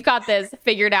it. We've got this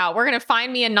figured out. We're going to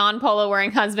find me a non-polo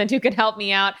wearing husband who could help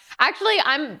me out. Actually,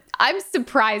 I'm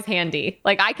surprise handy.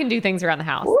 Like I can do things around the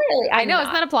house. Really? I know.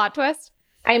 Isn't that a plot twist?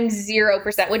 I'm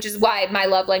 0%, which is why my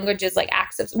love language is like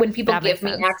acts of, when people give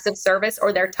me acts of service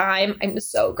or their time, I'm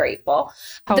so grateful.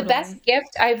 Totally. The best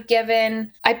gift I've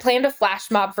given, I planned a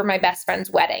flash mob for my best friend's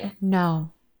wedding.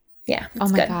 No. Yeah. Oh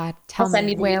my God. Tell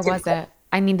me, where was it?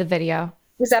 I need the video.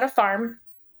 It was at a farm.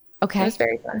 Okay. It was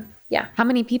very fun. Yeah. How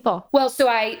many people? Well, so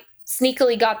I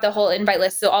sneakily got the whole invite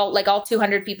list. So all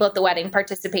 200 people at the wedding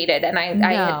participated, and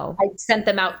I sent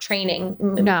them out training.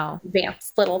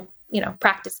 Advanced little,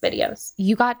 practice videos.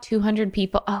 You got 200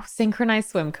 people. Oh, synchronized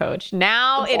swim coach.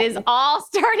 Now it is all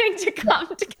starting to come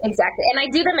together. Exactly. And I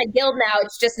do them at Guild now.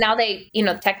 It's just now they,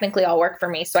 technically all work for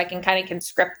me. So I can kind of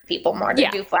conscript people more to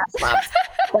do flash mobs.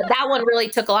 But that one really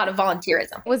took a lot of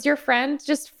volunteerism. Was your friend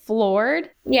just floored?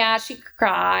 Yeah, she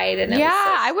cried. And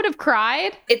I would have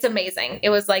cried. It's amazing.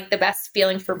 It was like the best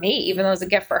feeling for me, even though it was a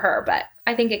gift for her. But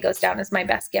I think it goes down as my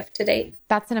best gift to date.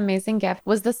 That's an amazing gift.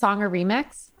 Was the song a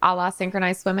remix, a la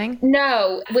synchronized swimming?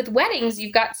 No. With weddings,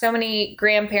 you've got so many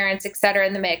grandparents, et cetera,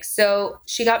 in the mix. So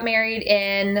she got married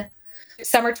in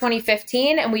summer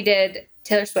 2015, and we did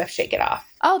Taylor Swift, Shake It Off.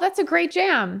 Oh, that's a great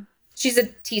jam. She's a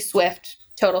T-Swift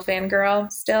total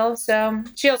fangirl still. So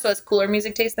she also has cooler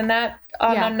music taste than that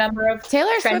on a number of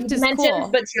Taylor Swift is cool.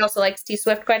 But she also likes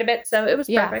T-Swift quite a bit. So it was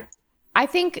perfect. I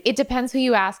think it depends who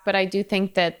you ask, but I do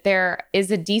think that there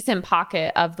is a decent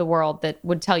pocket of the world that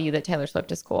would tell you that Taylor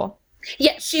Swift is cool.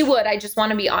 Yeah, she would. I just want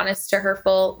to be honest to her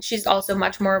full. She's also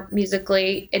much more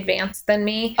musically advanced than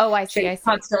me. Oh, I see. She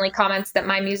constantly comments that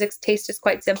my music taste is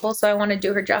quite simple. So I want to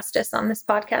do her justice on this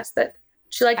podcast that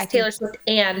she likes Taylor Swift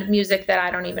and music that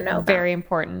I don't even know about. Very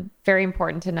important. Very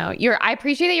important to know. I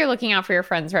appreciate that you're looking out for your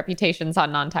friends' reputations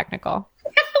on non-technical.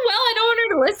 Well, I don't want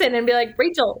her to listen and be like,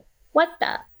 Rachel, what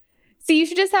the? See, you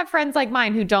should just have friends like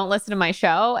mine who don't listen to my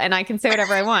show, and I can say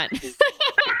whatever I want.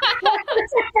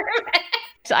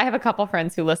 I have a couple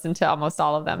friends who listen to almost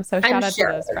all of them. So shout out to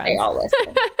those friends. They all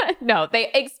listen. No,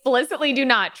 they explicitly do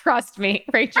not. Trust me,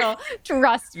 Rachel.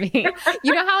 Trust me.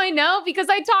 You know how I know? Because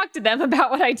I talk to them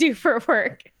about what I do for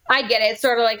work. I get it. It's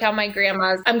sort of like how my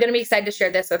grandma's. I'm going to be excited to share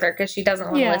this with her because she doesn't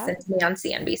want to listen to me on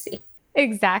CNBC.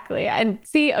 Exactly. And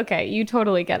see, okay, you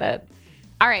totally get it.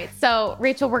 All right. So,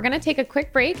 Rachel, we're going to take a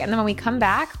quick break. And then when we come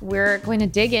back, we're going to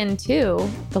dig into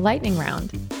the lightning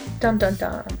round. Dun, dun,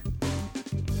 dun.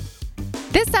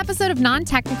 This episode of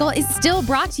Non-Technical is still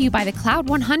brought to you by the Cloud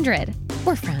 100.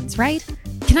 We're friends, right?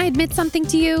 Can I admit something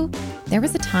to you? There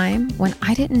was a time when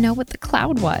I didn't know what the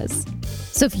cloud was.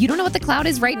 So if you don't know what the cloud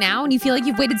is right now and you feel like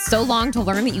you've waited so long to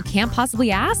learn that you can't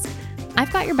possibly ask,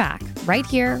 I've got your back right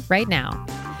here, right now.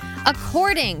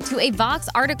 According to a Vox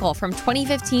article from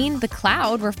 2015, the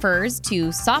cloud refers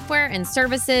to software and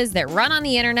services that run on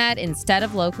the internet instead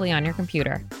of locally on your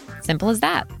computer. Simple as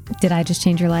that. Did I just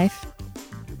change your life?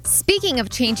 Speaking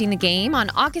of changing the game, on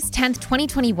August 10th,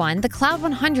 2021, the Cloud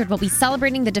 100 will be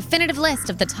celebrating the definitive list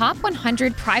of the top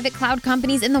 100 private cloud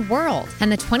companies in the world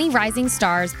and the 20 rising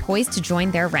stars poised to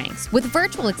join their ranks with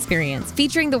virtual experience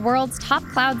featuring the world's top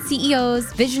cloud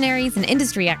CEOs, visionaries, and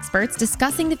industry experts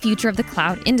discussing the future of the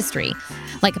cloud industry.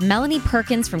 like Melanie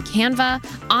Perkins from Canva,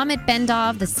 Amit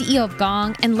Bendov, the CEO of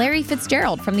Gong, and Larry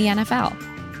Fitzgerald from the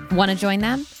NFL. Want to join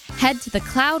them? Head to the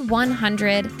Cloud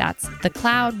 100, that's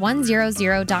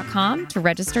thecloud100.com to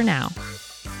register now.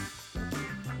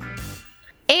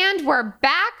 And we're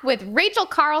back with Rachel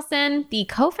Carlson, the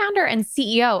co-founder and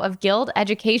CEO of Guild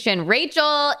Education.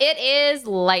 Rachel, it is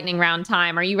lightning round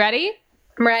time. Are you ready?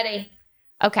 I'm ready.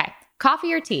 Okay.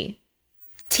 Coffee or tea?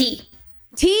 Tea.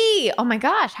 Tea. Oh my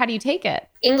gosh. How do you take it?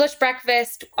 English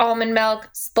breakfast, almond milk,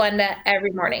 Splenda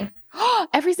every morning.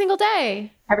 Every single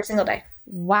day? Every single day.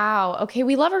 Wow. Okay.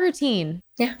 We love a routine.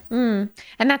 Yeah. And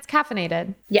that's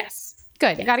caffeinated. Yes.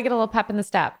 Good. You got to get a little pep in the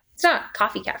step. It's not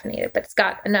coffee caffeinated, but it's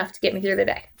got enough to get me through the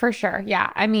day. For sure.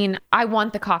 Yeah. I mean, I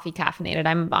want the coffee caffeinated.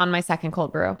 I'm on my second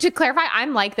cold brew. To clarify,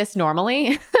 I'm like this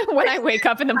normally when I wake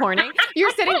up in the morning. You're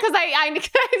sitting because I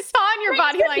saw in your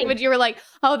body language, you were like,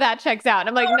 oh, that checks out. And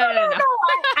I'm like, no. I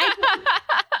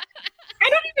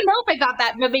don't even know if I got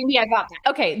that, but maybe I got that.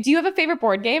 Okay. Do you have a favorite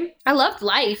board game? I loved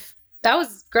Life. That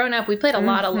was growing up. We played a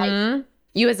lot of Life.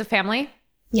 You as a family?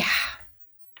 Yeah.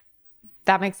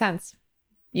 That makes sense.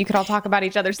 You could all talk about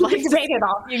each other's lives. Debate it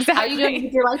all. Exactly. How are you doing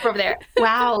with your life over there?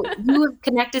 Wow. You have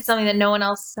connected something that no one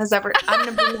else has ever.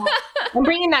 I'm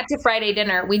bringing that to Friday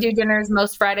dinner. We do dinners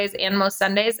most Fridays and most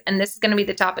Sundays. And this is going to be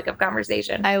the topic of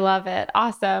conversation. I love it.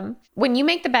 Awesome. When you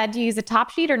make the bed, do you use a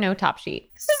top sheet or no top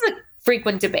sheet? This is a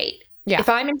frequent debate. Yeah. If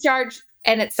I'm in charge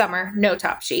and it's summer, no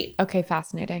top sheet. Okay.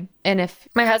 Fascinating. And if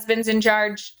my husband's in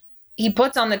charge, he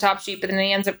puts on the top sheet, but then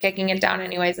he ends up kicking it down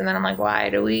anyways. And then I'm like, why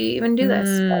do we even do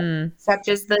this? Such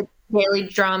as the daily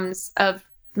drums of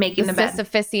making the bed. The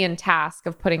Sisyphean task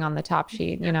of putting on the top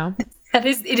sheet, you know? It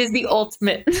is the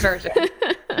ultimate version.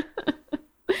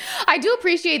 I do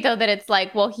appreciate, though, that it's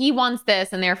like, well, he wants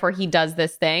this and therefore he does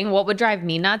this thing. What would drive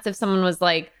me nuts if someone was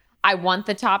like, I want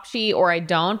the top sheet or I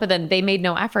don't, but then they made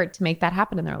no effort to make that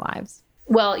happen in their lives.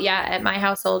 Well, yeah, at my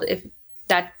household, if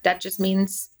that just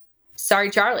means sorry,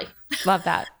 Charlie. Love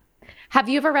that. Have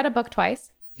you ever read a book twice?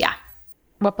 Yeah.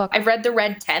 What book? I've read The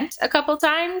Red Tent a couple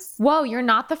times. Whoa, you're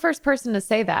not the first person to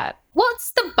say that. Well, it's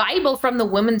the Bible from the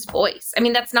woman's voice. I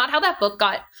mean, that's not how that book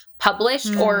got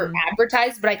published or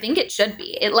advertised, but I think it should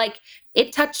be.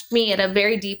 It touched me at a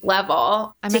very deep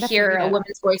level to hear a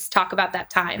woman's voice talk about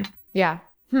that time. Yeah.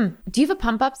 Do you have a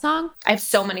pump up song? I have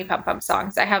so many pump up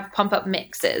songs. I have pump up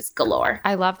mixes galore.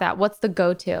 I love that. What's the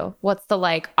go-to? What's the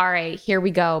like, all right, here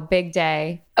we go, big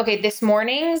day? Okay, this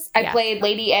morning's, I played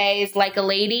Lady A's Like a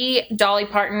Lady, Dolly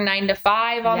Parton 9 to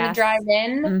 5 on the drive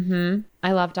in.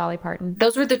 I love Dolly Parton.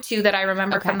 Those were the two that I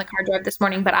remember from the car drive this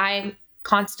morning, but I'm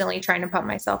constantly trying to pump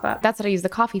myself up. That's what I use the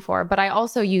coffee for. But I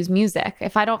also use music.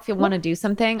 If I don't want to do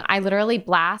something, I literally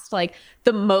blast like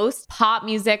the most pop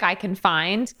music I can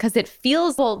find because it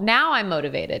feels, well, now I'm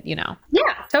motivated, you know?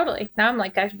 Yeah, totally. Now I'm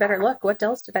like, I better look. What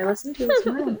else did I listen to this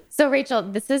morning? So Rachel,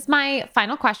 this is my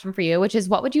final question for you, which is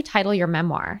what would you title your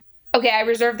memoir? Okay, I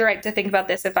reserve the right to think about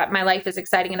this if my life is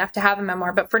exciting enough to have a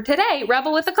memoir. But for today,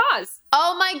 Rebel with a Cause.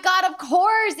 Oh my God, of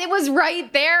course. It was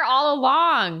right there all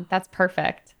along. That's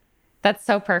perfect. That's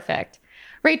so perfect.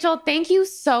 Rachel, thank you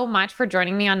so much for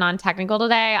joining me on Non-Technical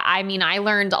today. I mean, I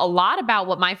learned a lot about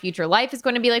what my future life is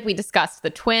going to be like. We discussed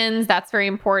the twins. That's very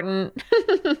important.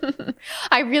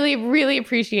 I really, really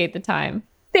appreciate the time.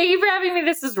 Thank you for having me.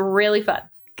 This is really fun.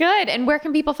 Good. And where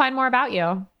can people find more about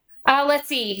you? Let's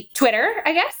see. Twitter,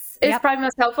 I guess, is probably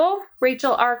most helpful.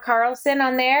 Rachel R. Carlson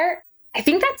on there. I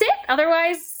think that's it.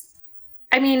 Otherwise,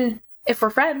 I mean, if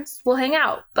we're friends, we'll hang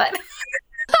out. But...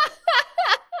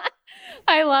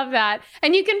 I love that.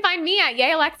 And you can find me at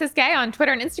Yay Alexis Gay on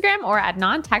Twitter and Instagram or at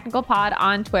Non-Technical Pod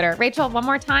on Twitter. Rachel, one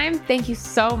more time, thank you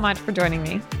so much for joining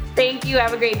me. Thank you.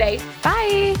 Have a great day.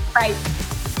 Bye. Bye.